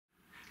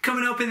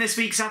Coming up in this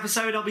week's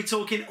episode, I'll be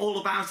talking all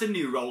about a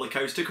new roller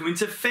coaster coming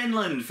to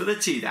Finland for the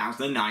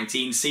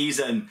 2019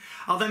 season.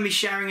 I'll then be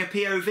sharing a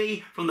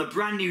POV from the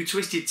brand new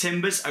Twisted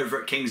Timbers over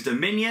at King's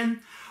Dominion.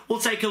 We'll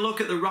take a look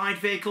at the ride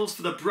vehicles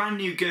for the brand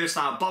new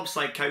Gear-style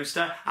bobsled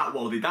coaster at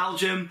Walibi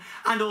Belgium,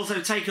 and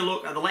also take a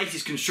look at the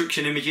latest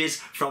construction images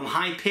from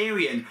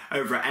Hyperion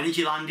over at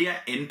Energylandia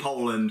in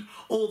Poland.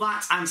 All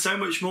that and so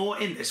much more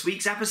in this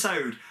week's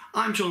episode.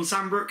 I'm Sean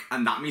Sandbrook,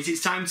 and that means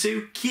it's time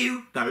to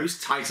cue those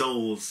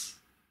titles.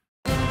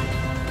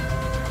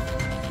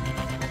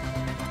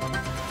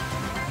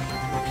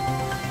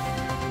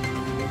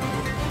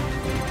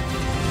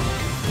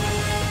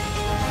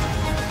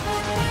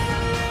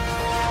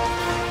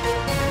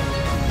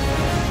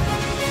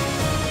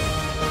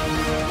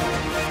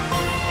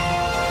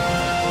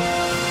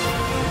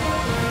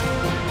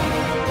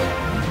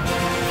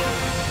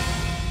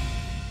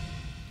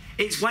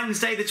 It's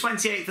Wednesday the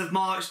 28th of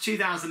March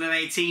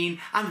 2018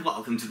 and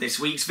welcome to this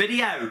week's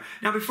video.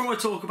 Now before I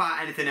talk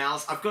about anything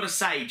else, I've got to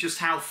say just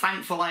how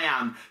thankful I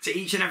am to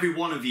each and every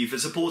one of you for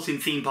supporting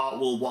Theme Park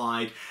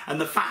Worldwide,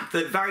 and the fact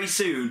that very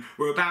soon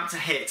we're about to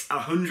hit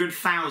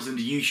 100,000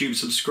 YouTube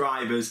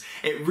subscribers.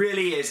 It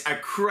really is a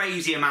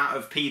crazy amount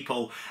of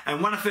people,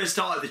 and when I first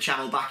started the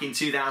channel back in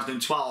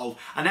 2012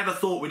 I never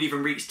thought we'd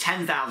even reach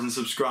 10,000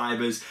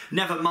 subscribers,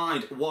 never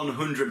mind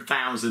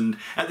 100,000.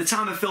 At the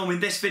time of filming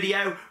this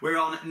video we're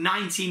on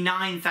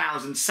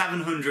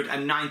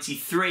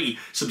 99,793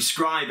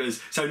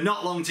 subscribers, so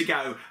not long to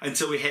go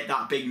until we hit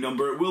that big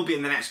number. It will be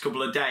in the next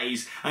couple of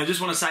days, and I just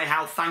want to say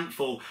how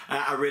thankful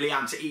I really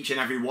am to each and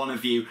every one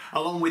of you,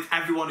 along with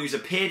everyone who's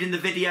appeared in the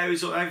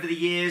videos over the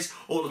years,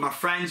 all of my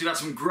friends who had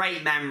some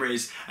great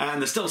memories,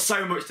 and there's still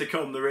so much to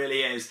come, there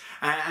really is,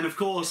 and of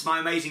course my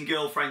amazing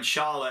girlfriend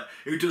Charlotte,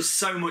 who does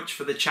so much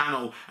for the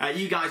channel.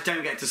 You guys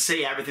don't get to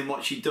see everything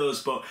what she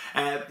does, but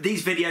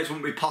these videos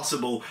wouldn't be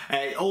possible.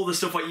 All the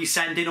stuff what you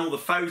send in, all the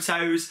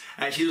photos,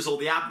 she does all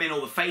the admin,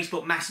 all the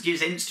Facebook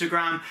messages,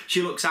 Instagram,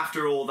 she looks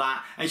after all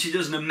that, and she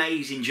does an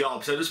amazing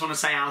job. So I just want to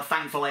say how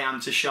thankful I am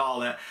to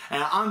Charlotte.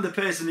 I'm the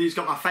person who's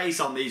got my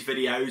face on these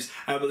videos,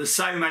 but there's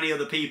so many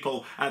other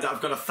people that I've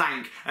got to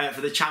thank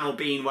for the channel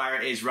being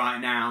where it is right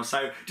now.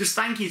 So just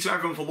thank you to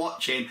everyone for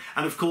watching,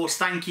 and of course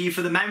thank you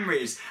for the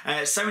memories.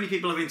 So many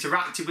people have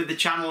interacted with the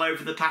channel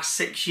over the past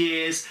 6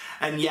 years,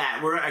 and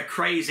yeah, we're at a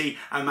crazy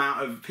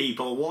amount of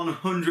people,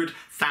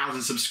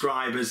 100,000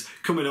 subscribers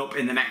coming up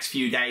in the next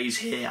few days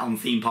here on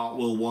Theme Park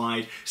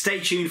Worldwide. Stay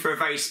tuned for a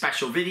very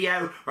special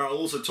video where I'll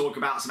also talk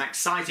about some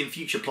exciting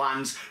future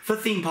plans for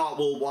Theme Park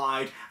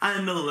Worldwide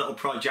and another little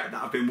project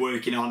that I've been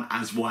working on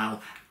as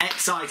well.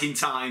 Exciting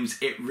times,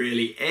 it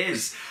really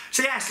is.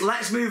 So yes,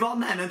 let's move on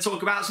then and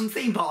talk about some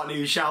theme park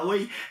news, shall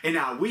we, in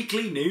our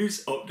weekly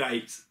news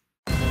updates.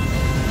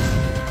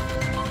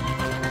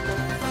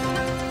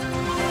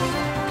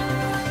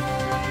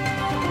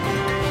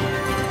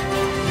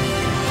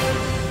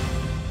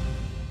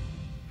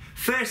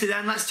 Firstly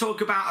then, let's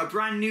talk about a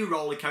brand new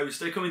roller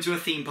coaster coming to a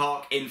theme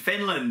park in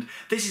Finland.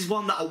 This is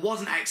one that I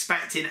wasn't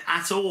expecting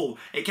at all.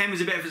 It came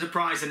as a bit of a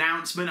surprise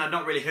announcement. I'd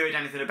not really heard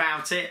anything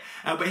about it,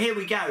 but here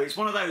we go. It's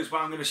one of those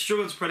where I'm going to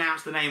struggle to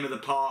pronounce the name of the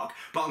park,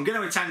 but I'm going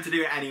to attempt to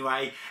do it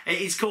anyway.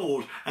 It is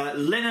called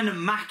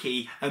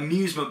Energylandia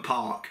Amusement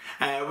Park,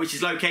 which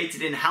is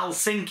located in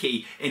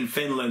Helsinki in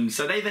Finland.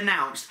 So they've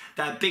announced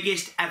their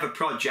biggest ever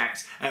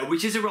project,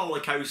 which is a roller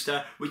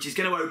coaster, which is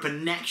going to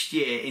open next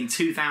year in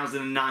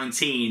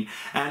 2019.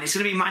 And it's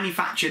going to be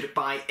manufactured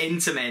by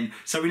Intamin,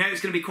 so we know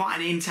it's going to be quite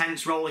an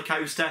intense roller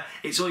coaster.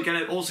 It's also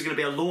going to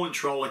be a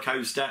launch roller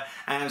coaster,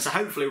 so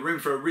hopefully we're in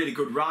for a really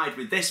good ride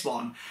with this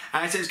one.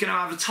 So it's going to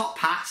have a top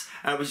hat,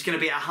 which is going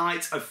to be at a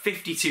height of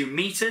 52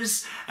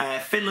 metres,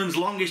 Finland's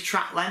longest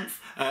track length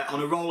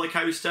on a roller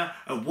coaster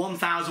of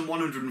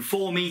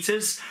 1,104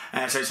 metres,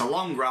 so it's a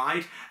long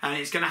ride, and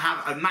it's going to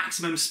have a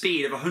maximum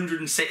speed of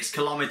 106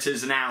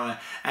 kilometres an hour.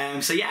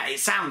 So yeah, it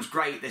sounds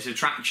great, this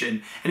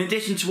attraction. In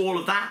addition to all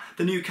of that,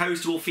 the new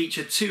coaster will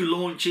feature 2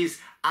 launches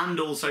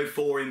and also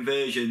 4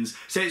 inversions.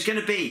 So it's going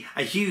to be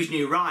a huge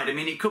new ride. I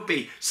mean, it could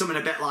be something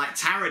a bit like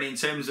Taron in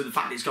terms of the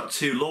fact it's got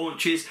 2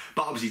 launches,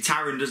 but obviously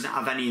Taron doesn't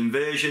have any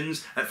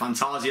inversions at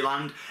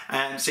Phantasialand.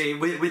 So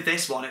with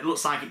this one, it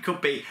looks like it could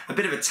be a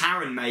bit of a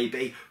Taron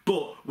maybe,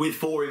 but with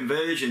 4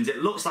 inversions. It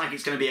looks like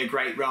it's going to be a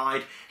great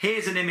ride.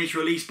 Here's an image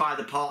released by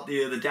the park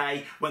the other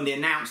day when they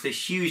announced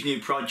this huge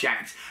new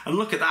project, and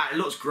look at that, it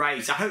looks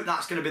great. I hope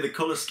that's going to be the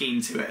colour scheme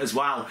to it as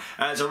well,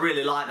 as I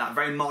really like that,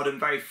 very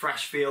modern, very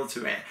fresh feel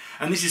to it.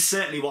 And this is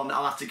certainly one that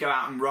I'll have to go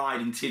out and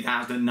ride in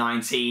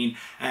 2019.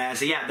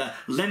 So yeah, the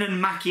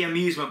Energylandia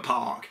Amusement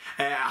Park,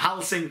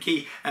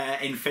 Helsinki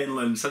in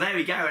Finland. So there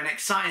we go, an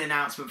exciting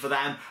announcement for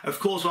them. Of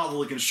course we'll have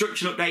all the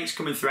construction updates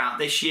coming throughout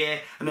this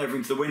year and over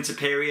into the winter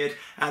period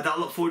that I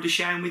look forward to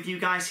sharing with you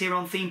guys here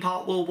on Theme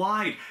Park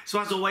Worldwide. So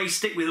as always,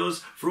 stick with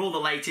us for all the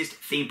latest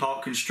theme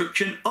park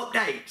construction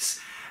updates.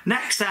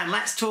 Next then,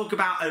 let's talk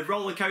about a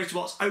roller coaster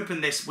what's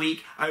open this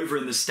week over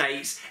in the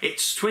States.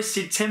 It's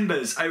Twisted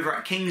Timbers over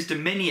at King's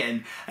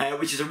Dominion,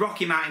 which is a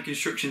Rocky Mountain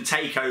construction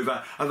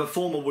takeover of a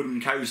former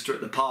wooden coaster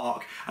at the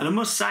park. And I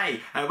must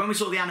say, when we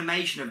saw the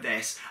animation of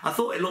this, I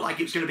thought it looked like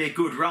it was going to be a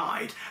good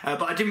ride,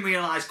 but I didn't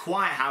realise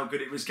quite how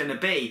good it was going to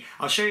be.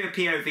 I'll show you a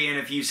POV in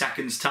a few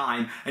seconds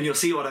time and you'll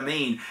see what I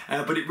mean,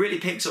 but it really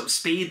picks up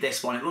speed,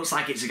 this one. It looks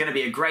like it's going to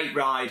be a great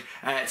ride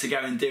to go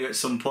and do at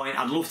some point.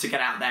 I'd love to get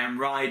out there and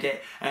ride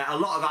it. A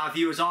lot of our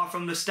viewers are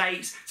from the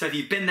States, so if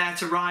you've been there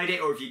to ride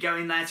it or if you're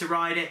going there to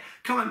ride it,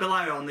 comment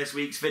below on this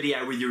week's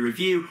video with your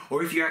review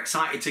or if you're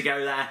excited to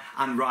go there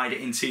and ride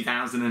it in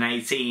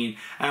 2018.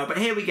 But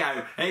here we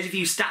go. Here's a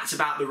few stats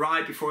about the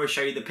ride before I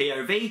show you the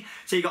POV.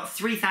 So you've got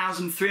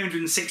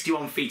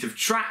 3,361 feet of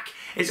track.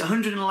 It's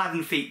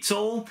 111 feet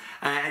tall,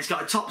 it's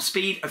got a top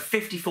speed of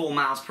 54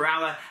 miles per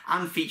hour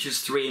and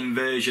features 3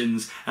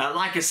 inversions.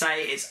 Like I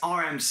say, it's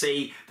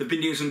RMC. They've been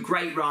doing some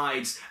great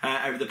rides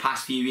over the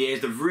past few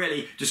years. They've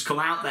really just come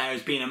out there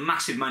as being a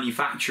massive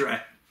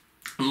manufacturer.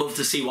 Love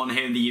to see one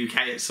here in the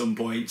UK at some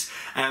point.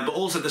 But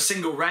also the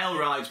single rail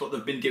rides, what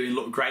they've been doing,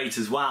 look great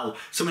as well.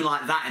 Something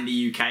like that in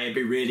the UK would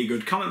be really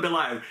good. Comment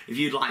below if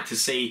you'd like to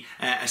see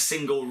a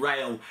single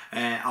rail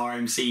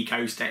RMC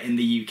coaster in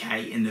the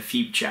UK in the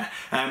future.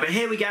 But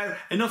here we go,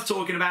 enough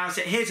talking about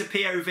it. Here's a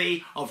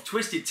POV of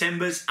Twisted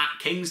Timbers at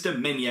King's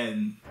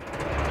Dominion.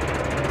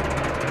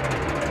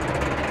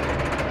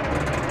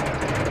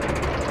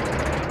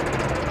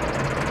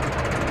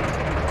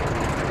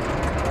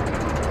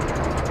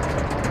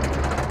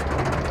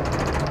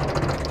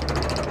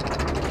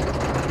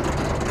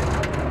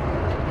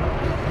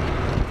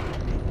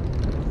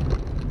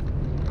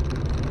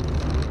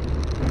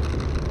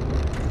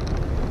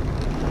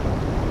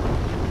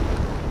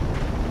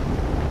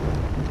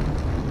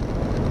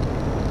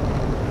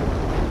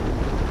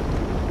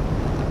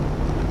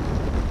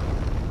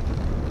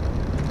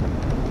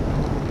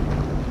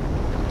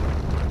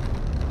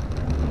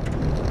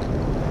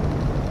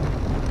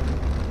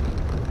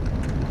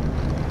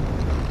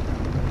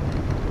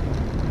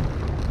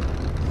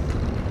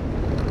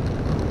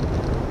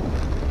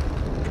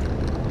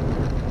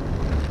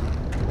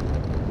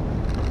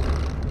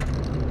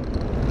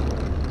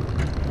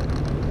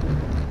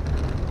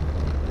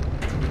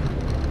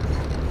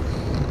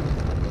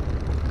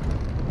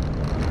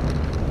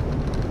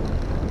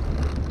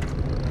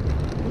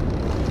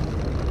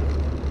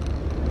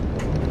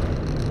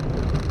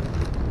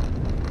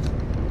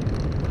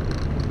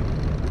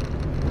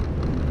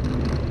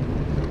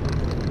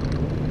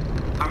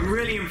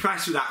 Really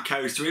impressed with that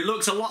coaster. It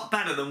looks a lot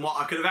better than what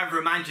I could have ever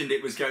imagined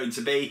it was going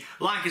to be.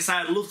 Like I said,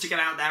 I'd love to get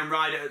out there and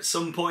ride it at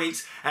some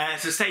point,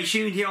 so stay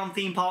tuned here on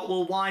Theme Park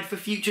Worldwide for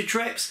future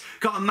trips.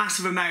 Got a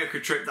massive America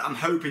trip that I'm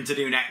hoping to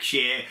do next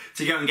year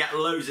to go and get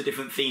loads of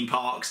different theme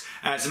parks,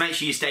 so make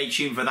sure you stay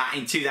tuned for that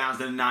in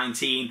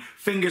 2019.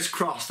 Fingers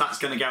crossed that's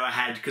going to go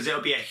ahead, because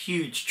it'll be a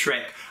huge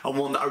trip and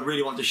one that I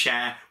really want to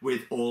share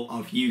with all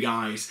of you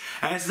guys.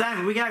 So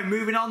then we go,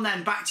 moving on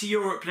then, back to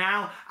Europe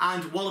now,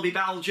 and Walibi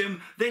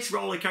Belgium. This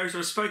roller coaster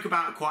I spoke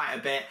about quite a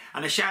bit,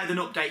 and I shared an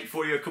update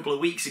for you a couple of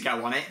weeks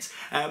ago on it.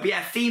 But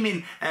yeah,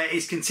 theming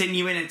is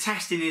continuing and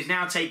testing is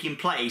now taking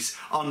place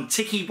on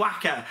Tiki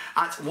Waka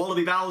at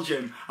Walibi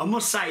Belgium. I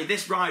must say,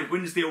 this ride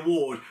wins the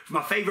award for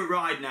my favourite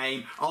ride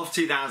name of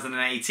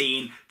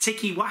 2018,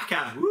 Tiki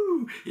Waka.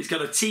 Woo! It's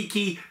got a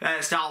tiki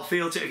style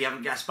feel to it, if you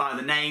haven't guessed by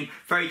the name.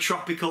 Very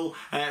tropical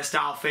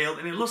style feel,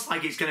 and it looks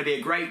like it's going to be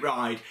a great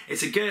ride.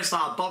 It's a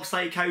Gerstlauer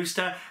bobsleigh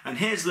coaster, and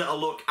here's a little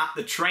look at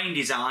the train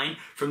design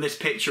from this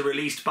picture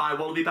released by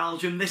Walibi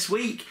Belgium this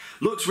week.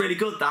 Looks really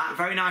good, that.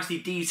 Very nicely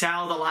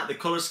detailed. I like the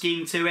colour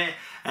scheme to it.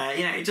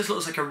 You know, it just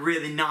looks like a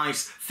really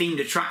nice themed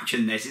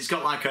attraction, this. It's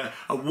got like a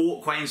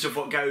walkway and stuff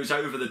what goes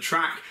over the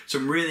track.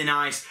 Some really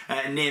nice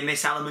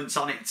near-miss elements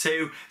on it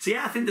too. So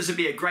yeah, I think this would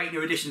be a great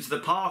new addition to the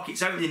park.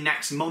 It's opening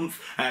next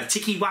month.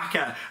 Tiki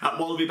Waka at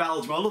Walibi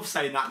Belgium. I love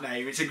saying that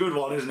name. It's a good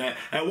one, isn't it?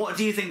 What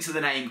do you think to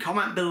the name?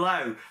 Comment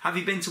below. Have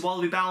you been to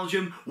Walibi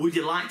Belgium? Would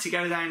you like to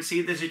go there and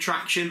see this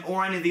attraction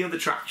or any of the other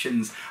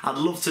attractions? I'd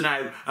love to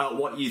know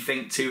what you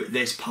think to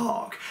this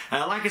park.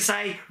 Like I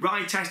say,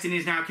 ride testing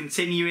is now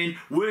continuing.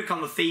 Work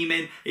on the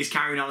theming is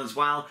carrying on as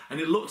well,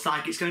 and it looks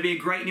like it's going to be a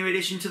great new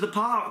addition to the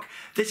park.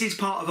 This is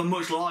part of a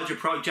much larger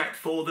project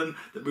for them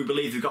that we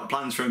believe they've got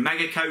plans for a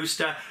mega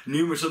coaster,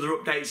 numerous other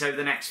updates over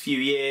the next few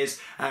years.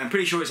 I'm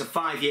pretty sure it's a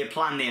 5-year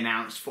plan they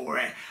announced for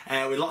it,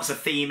 with lots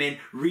of theming,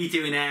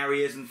 redoing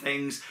areas and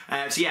things.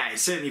 So yeah,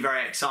 it's certainly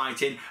very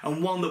exciting,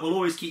 and one that we'll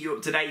always keep you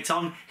up to date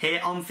on here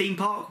on Theme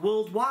Park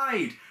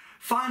Worldwide.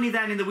 Finally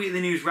then, in the Weekly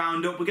News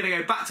Roundup, we're going to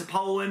go back to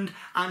Poland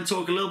and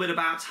talk a little bit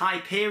about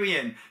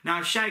Hyperion. Now,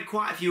 I've shared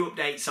quite a few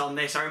updates on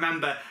this. I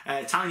remember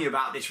telling you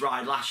about this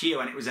ride last year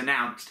when it was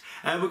announced.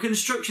 But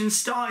construction's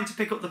starting to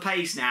pick up the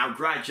pace now,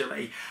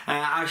 gradually.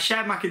 I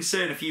shared my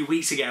concern a few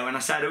weeks ago and I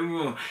said,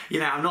 oh, you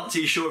know, I'm not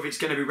too sure if it's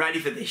going to be ready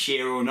for this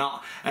year or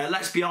not.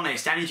 Let's be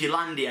honest,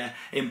 Energylandia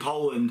in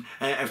Poland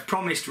have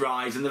promised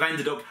rides and they've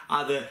ended up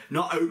either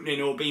not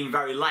opening or being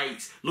very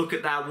late. Look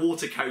at their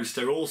water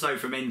coaster, also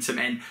from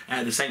Intamin,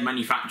 the same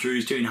manufacturer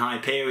who's doing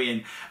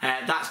Hyperion.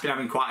 That's been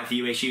having quite a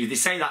few issues. They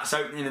say that's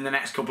opening in the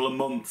next couple of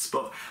months,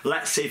 but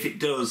let's see if it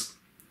does.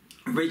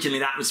 Originally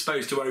that was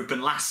supposed to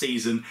open last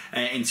season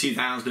in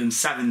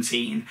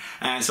 2017,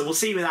 so we'll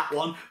see with that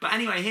one. But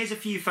anyway, here's a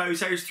few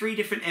photos, 3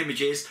 different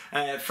images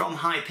from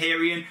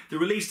Hyperion. They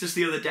released us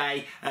the other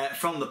day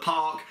from the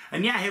park,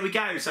 and yeah, here we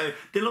go. So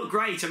they look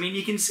great. I mean,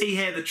 you can see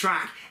here the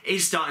track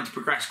is starting to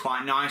progress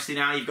quite nicely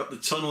now. You've got the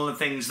tunnel and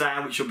things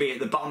there, which will be at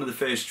the bottom of the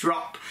first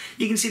drop.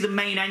 You can see the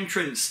main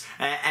entrance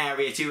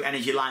area to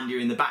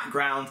Energylandia in the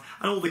background,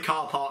 and all the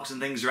car parks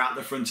and things are out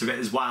the front of it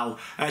as well.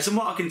 So from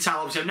what I can tell,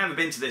 obviously I've never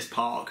been to this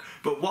park,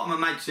 but what I'm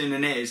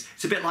imagining is,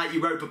 it's a bit like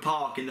Europa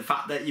Park in the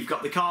fact that you've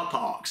got the car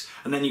parks,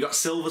 and then you've got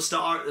Silver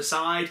Star at the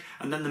side,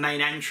 and then the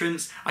main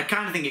entrance. I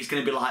kind of think it's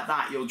going to be like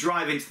that. You'll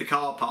drive into the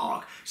car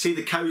park, see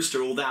the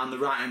coaster all down the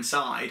right-hand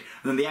side,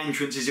 and then the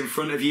entrance is in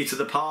front of you to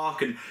the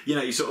park, and you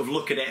know, you sort of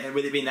look at it, and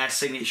with it being their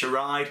signature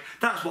ride,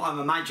 that's what I'm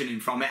imagining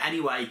from it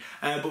anyway.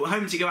 But we're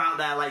hoping to go out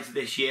there later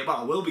this year.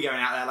 Well, we'll be going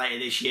out there later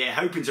this year,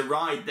 hoping to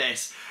ride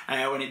this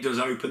when it does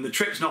open. The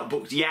trip's not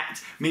booked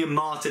yet. Me and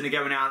Martin are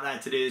going out there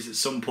to do this at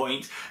some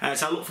point.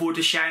 So I look forward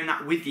to sharing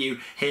that with you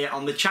here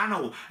on the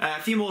channel.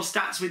 A few more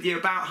stats with you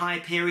about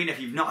Hyperion if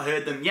you've not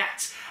heard them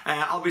yet.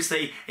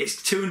 Obviously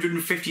it's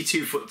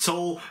 252 foot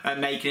tall,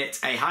 making it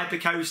a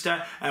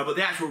hypercoaster, but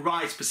the actual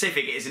ride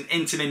specific is an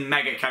Intamin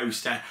mega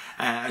coaster,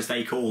 as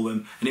they call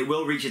them, and it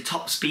will reach a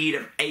top speed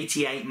of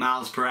 88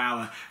 miles per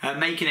hour,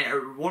 making it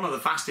one of the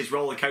fastest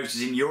roller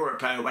coasters in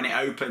Europe when it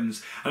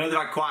opens. I know they've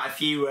had quite a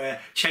few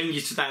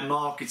changes to their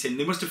marketing.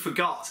 They must have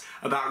forgot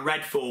about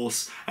Red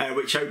Force,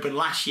 which opened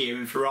last year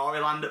in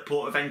Ferrariland at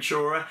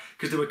Portaventura,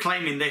 because they were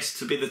claiming this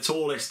to be the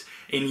tallest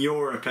in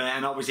Europe,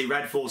 and obviously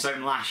Red Force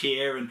opened last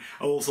year and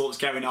all sorts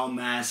going on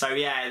there. So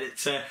yeah,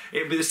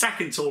 it'll be the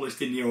second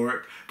tallest in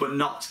Europe, but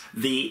not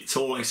the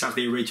tallest as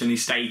they originally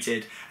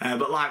stated.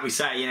 But like we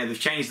say, you know, they've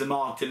changed the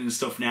marketing and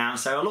stuff now,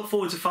 so I look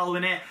forward to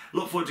following it.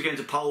 Look forward to going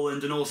to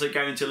Poland and also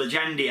going to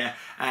Legendia,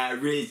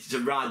 really to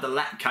ride the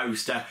Let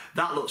coaster.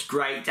 That looks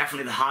great,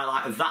 definitely the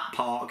highlight of that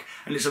park,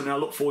 and it's something I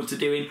look forward to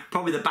doing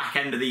probably the back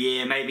end of the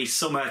year, maybe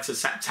summer to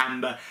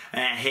September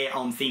here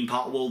on Theme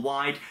Park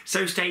Worldwide.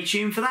 So stay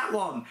tuned for that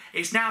one.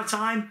 It's now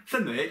time for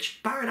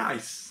Merch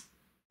Paradise.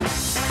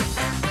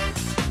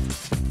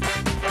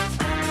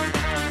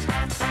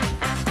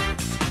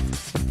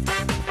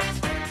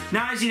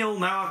 Now, as you all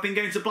know, I've been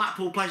going to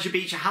Blackpool Pleasure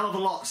Beach a hell of a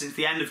lot since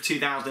the end of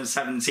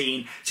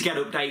 2017 to get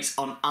updates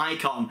on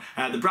Icon,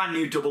 the brand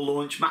new double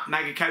launch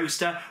mega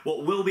coaster,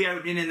 what will be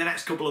opening in the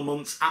next couple of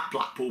months at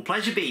Blackpool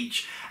Pleasure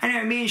Beach.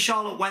 Anyway, me and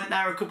Charlotte went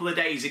there a couple of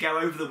days ago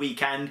over the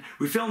weekend.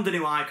 We filmed a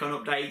new Icon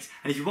update,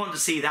 and if you want to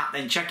see that,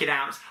 then check it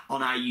out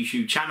on our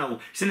YouTube channel.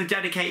 It's in a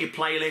dedicated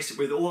playlist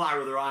with all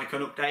our other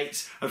Icon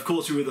updates. Of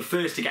course, we were the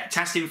first to get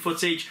testing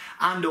footage,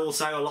 and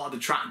also a lot of the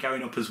track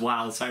going up as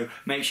well, so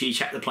make sure you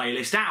check the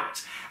playlist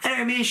out.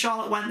 Anyway, me and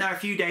Charlotte went there a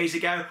few days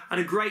ago, had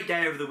a great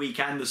day over the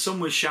weekend, the sun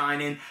was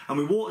shining, and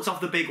we walked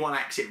off the Big One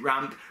exit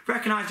ramp,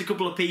 recognised a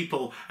couple of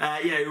people,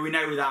 you know, who we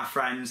know with our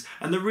friends,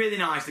 and they're really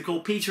nice. They're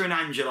called Peter and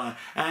Angela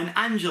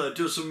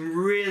does some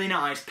really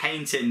nice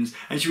paintings,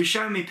 and she was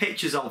showing me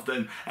pictures of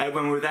them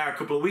when we were there a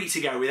couple of weeks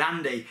ago with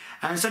Andy,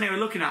 and so anyway,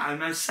 looking at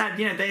them and said,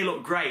 you know, they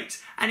look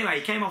great. Anyway,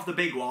 he came off the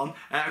Big One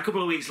a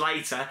couple of weeks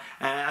later,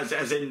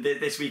 as in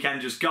this weekend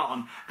just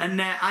gone,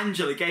 and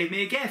Angela gave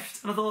me a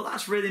gift, and I thought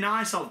that's really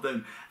nice of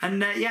them.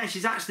 And yeah,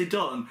 she's actually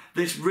done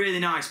this really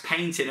nice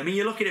painting. I mean,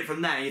 you look at it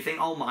from there and you think,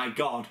 oh my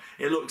god,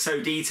 it looks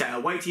so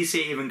detailed. Wait till you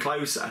see it even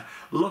closer.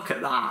 Look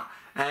at that.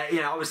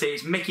 You know, obviously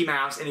it's Mickey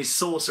Mouse in his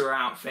sorcerer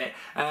outfit.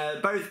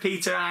 Both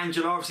Peter and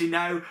Angela obviously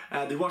know,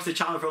 they watched the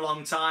channel for a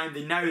long time,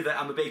 they know that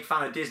I'm a big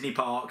fan of Disney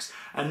parks,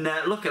 and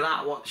look at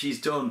that, what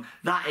she's done.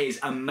 That is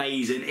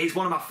amazing. It's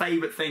one of my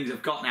favourite things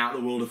I've gotten out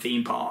of the world of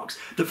theme parks.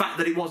 The fact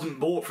that it wasn't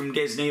bought from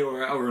Disney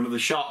or another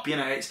shop, you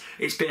know,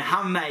 it's been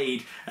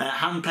handmade,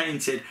 hand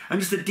painted, and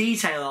just the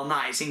detail on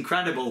that, it's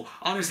incredible.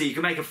 Honestly, you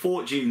can make a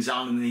fortune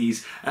selling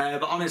these,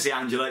 but honestly,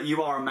 Angela,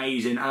 you are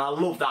amazing, and I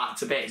love that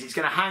to bits. It's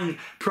going to hang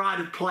pride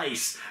of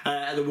place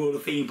at the world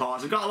of theme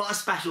parks. We've got a lot of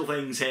special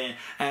things here,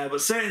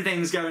 but certain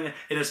things going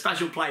in a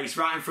special place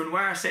right in front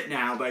where I sit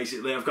now.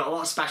 Basically, I've got a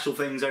lot of special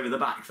things over the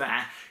back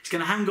there. It's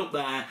going to hang up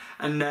there,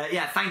 and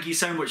yeah, thank you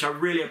so much. I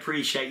really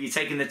appreciate you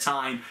taking the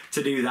time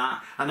to do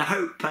that, and I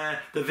hope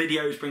the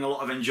videos bring a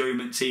lot of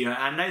enjoyment to you.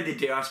 I know they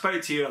do. I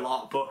spoke to you a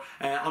lot, but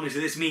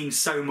honestly, this means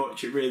so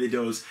much. It really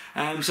does.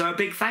 So a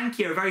big thank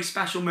you, a very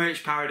special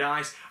Merch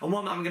Paradise, and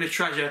one that I'm going to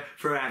treasure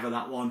forever.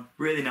 That one,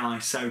 really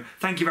nice. So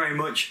thank you very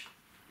much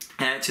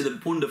to the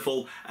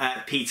wonderful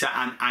Peter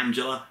and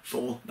Angela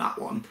for that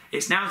one.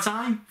 It's now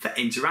time for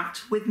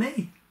Interact with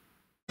Me.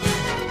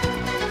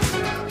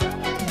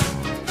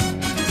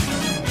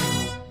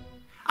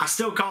 I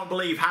still can't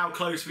believe how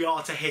close we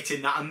are to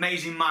hitting that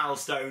amazing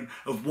milestone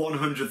of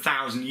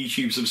 100,000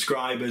 YouTube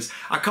subscribers.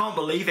 I can't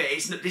believe it.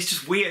 It's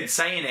just weird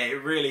saying it.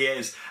 It really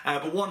is.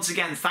 But once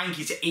again, thank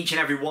you to each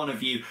and every one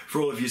of you for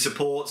all of your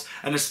support,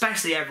 and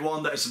especially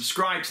everyone that has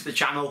subscribed to the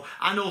channel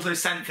and also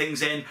sent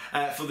things in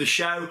for the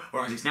show,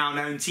 or as it's now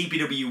known,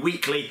 TPW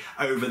Weekly,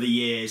 over the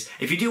years.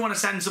 If you do want to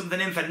send something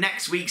in for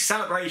next week's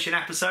celebration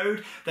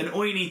episode, then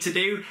all you need to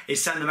do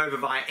is send them over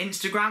via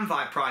Instagram,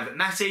 via private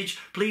message.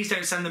 Please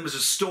don't send them as a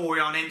story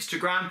on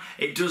Instagram.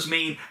 It does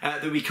mean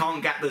that we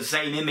can't get the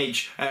same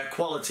image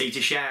quality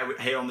to share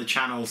here on the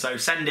channel, so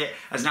send it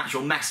as an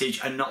actual message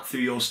and not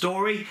through your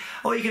story.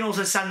 Or you can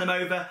also send them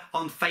over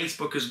on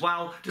Facebook as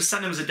well. Just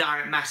send them as a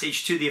direct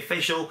message to the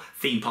official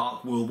Theme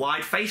Park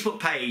Worldwide Facebook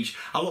page.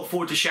 I look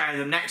forward to sharing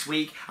them next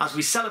week as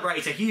we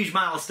celebrate a huge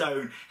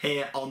milestone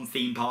here on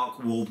Theme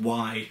Park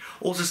Worldwide.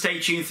 Also stay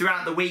tuned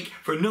throughout the week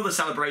for another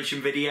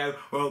celebration video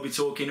where I'll be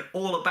talking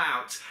all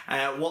about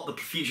what the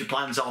future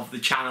plans are for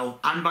the channel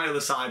and my other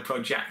side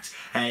project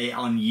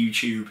on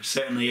YouTube.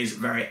 Certainly is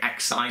very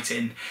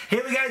exciting.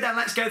 Here we go then,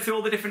 let's go through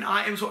all the different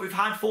items what we've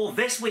had for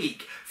this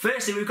week.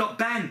 Firstly, we've got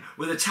Ben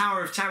with a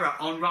Tower of Terror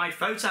on-ride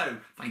photo.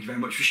 Thank you very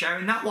much for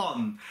sharing that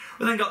one.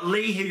 We've then got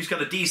Lee, who's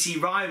got a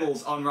DC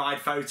Rivals on-ride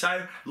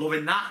photo.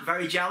 Loving that,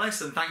 very jealous,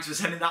 and thanks for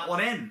sending that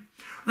one in.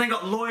 We've then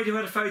got Lloyd, who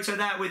had a photo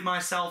there with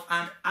myself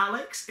and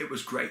Alex. It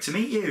was great to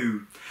meet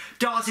you.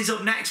 Darcy's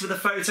up next with a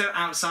photo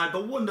outside the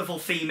wonderful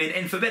theming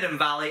in Forbidden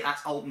Valley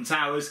at Alton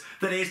Towers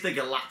that is the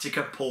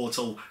Galactica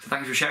portal. So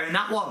thanks for sharing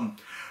that one.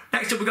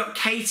 Next up we've got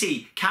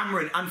Katie,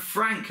 Cameron and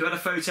Frank, who had a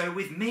photo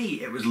with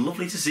me. It was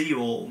lovely to see you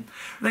all. We've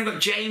then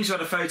got James, who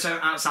had a photo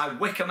outside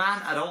Wicker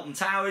Man at Alton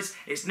Towers.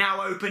 It's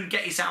now open.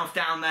 Get yourself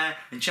down there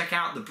and check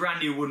out the brand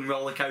new wooden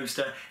roller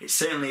coaster. It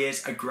certainly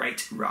is a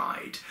great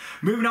ride.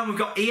 Moving on, we've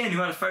got Ian, who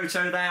had a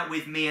photo there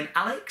with me and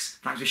Alex.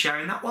 Thanks for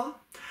sharing that one.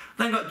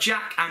 Then got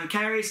Jack and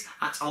Kerry's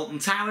at Alton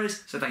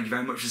Towers, so thank you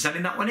very much for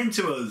sending that one in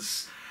to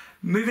us.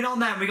 Moving on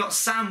then, we got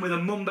Sam with a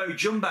Mumbo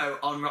Jumbo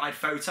on-ride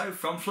photo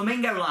from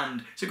Flamingo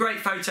Land. It's a great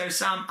photo,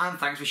 Sam, and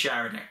thanks for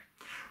sharing it.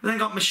 We then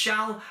got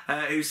Michelle,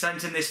 who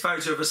sent in this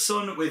photo of a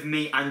son with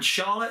me and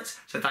Charlotte,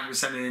 so thanks for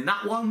sending in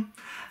that one.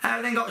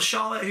 We then got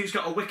Charlotte, who's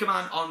got a Wicker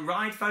Man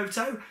on-ride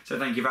photo, so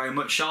thank you very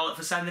much, Charlotte,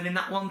 for sending in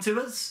that one to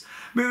us.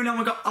 Moving on,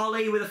 we've got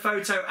Ollie with a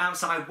photo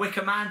outside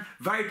Wicker Man.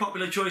 Very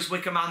popular choice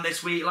Wicker Man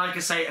this week. Like I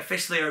say,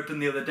 officially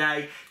opened the other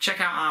day. Check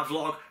out our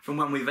vlog from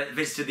when we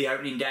visited the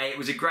opening day. It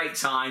was a great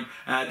time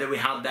that we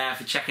had there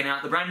for checking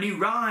out the brand new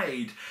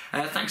ride.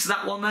 Thanks for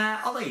that one there,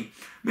 Ollie.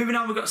 Moving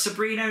on, we've got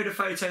Sabrina with a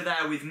photo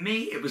there with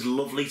me. It was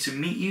lovely to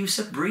meet you,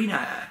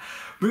 Sabrina.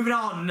 Moving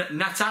on,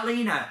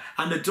 Natalina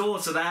and the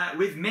daughter there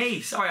with me.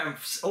 Sorry, I'm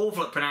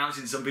awful at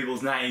pronouncing some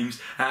people's names.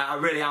 I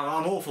really am.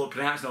 I'm awful at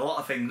pronouncing a lot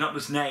of things, not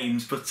just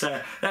names. But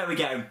there we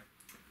go.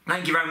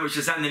 Thank you very much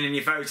for sending in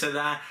your photo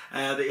there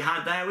that you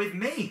had there with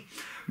me.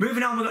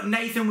 Moving on, we've got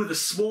Nathan with a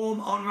Swarm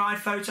on-ride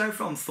photo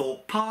from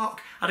Thorpe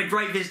Park. Had a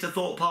great visit to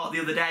Thorpe Park the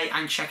other day,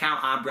 and check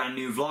out our brand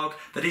new vlog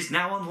that is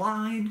now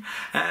online.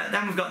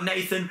 Then we've got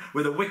Nathan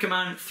with a Wicker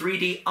Man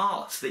 3D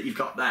art that you've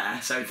got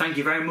there. So thank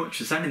you very much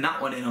for sending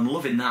that one in. I'm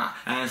loving that.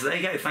 So there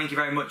you go. Thank you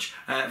very much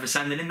for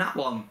sending in that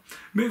one.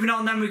 Moving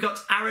on then, we've got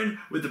Aaron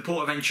with the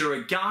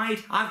Portaventura guide.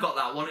 I've got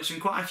that one. It's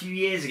from quite a few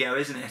years ago,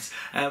 isn't it?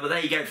 But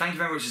there you go. Thank you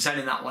very much for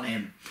sending that one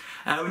in.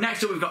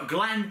 Next up we've got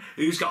Glenn,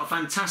 who's got a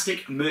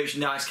fantastic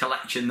merchandise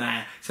collection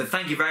there. So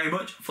thank you very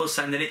much for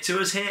sending it to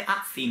us here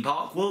at Theme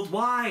Park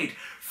Worldwide.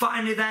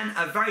 Finally then,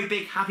 a very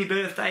big happy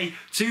birthday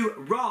to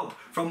Rob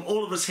from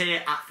all of us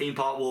here at Theme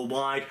Park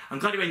Worldwide. I'm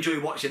glad you enjoy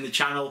watching the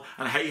channel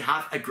and I hope you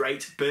have a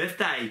great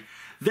birthday.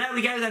 There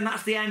we go then,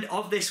 that's the end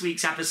of this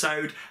week's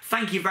episode.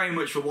 Thank you very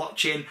much for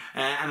watching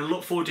and I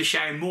look forward to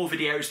sharing more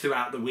videos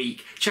throughout the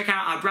week. Check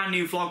out our brand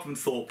new vlog from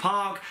Thorpe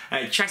Park.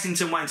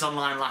 Chessington went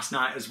online last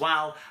night as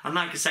well. And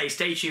like I say,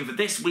 stay tuned for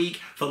this week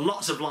for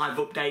lots of live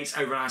updates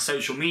over on our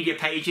social media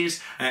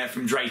pages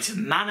from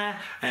Drayton Manor,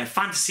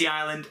 Fantasy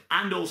Island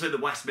and also the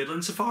West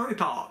Midlands Safari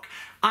Park.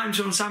 I'm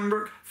Sean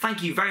Sandbrook,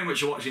 thank you very much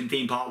for watching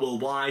Theme Park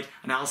Worldwide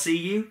and I'll see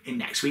you in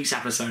next week's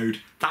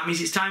episode. That means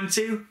it's time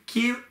to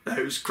cue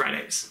those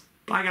credits.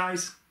 Bye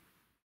guys.